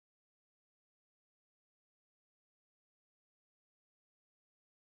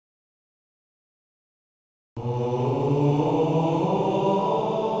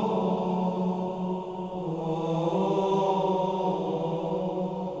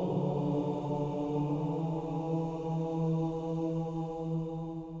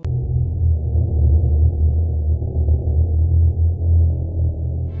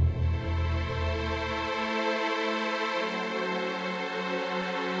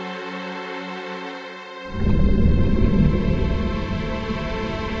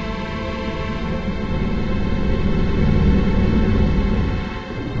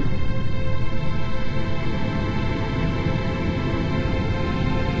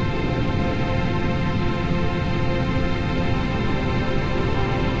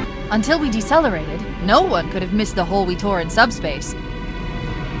Until we decelerated, no one could have missed the hole we tore in subspace.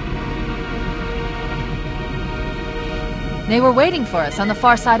 They were waiting for us on the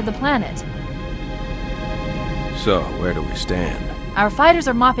far side of the planet. So, where do we stand? Our fighters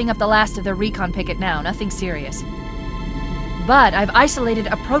are mopping up the last of their recon picket now, nothing serious. But I've isolated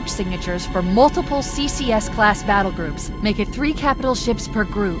approach signatures for multiple CCS-class battle groups. Make it 3 capital ships per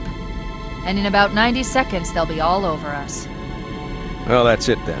group. And in about 90 seconds, they'll be all over us. Well, that's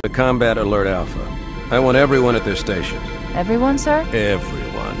it then. The Combat Alert Alpha. I want everyone at their stations. Everyone, sir?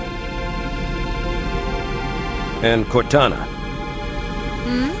 Everyone. And Cortana.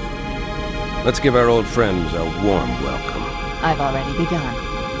 Let's give our old friends a warm welcome. I've already begun.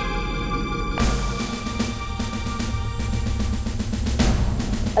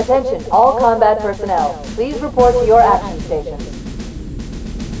 Attention, all combat personnel. Please report to your action stations.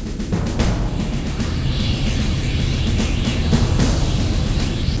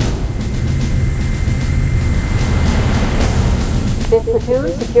 Fifth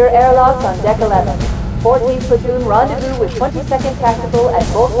platoon, secure airlocks on deck 11. 14th platoon, rendezvous with 22nd Tactical at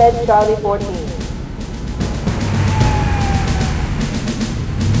Bulkhead Charlie 14.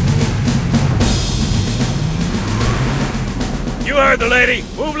 You heard the lady.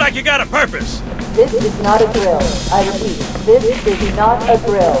 Move like you got a purpose. This is not a drill. I repeat, this is not a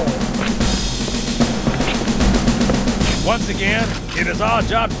drill. Once again, it is our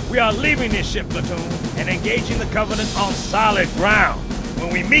job. We are leaving this ship platoon and engaging the Covenant on solid ground.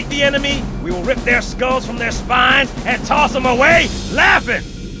 When we meet the enemy, we will rip their skulls from their spines and toss them away, laughing.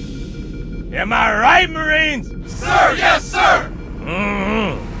 Am I right, Marines? Sir, yes, sir!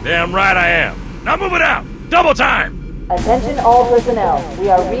 Damn right I am. Now move it out. Double time. Attention all personnel. We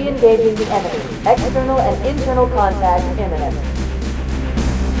are re-engaging the enemy. External and internal contact imminent.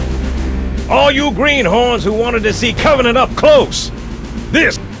 All you greenhorns who wanted to see Covenant up close.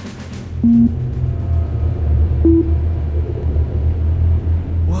 This.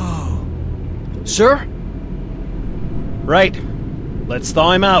 Whoa. Sir? Right. Let's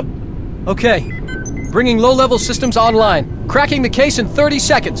thaw him out. Okay. Bringing low-level systems online. Cracking the case in 30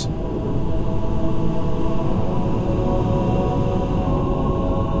 seconds.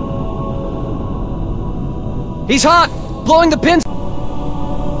 He's hot! Blowing the pins!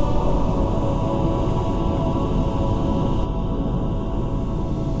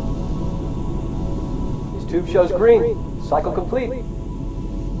 His tube shows green. Cycle complete.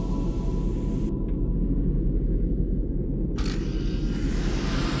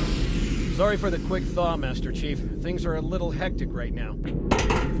 Sorry for the quick thaw, Master Chief. Things are a little hectic right now.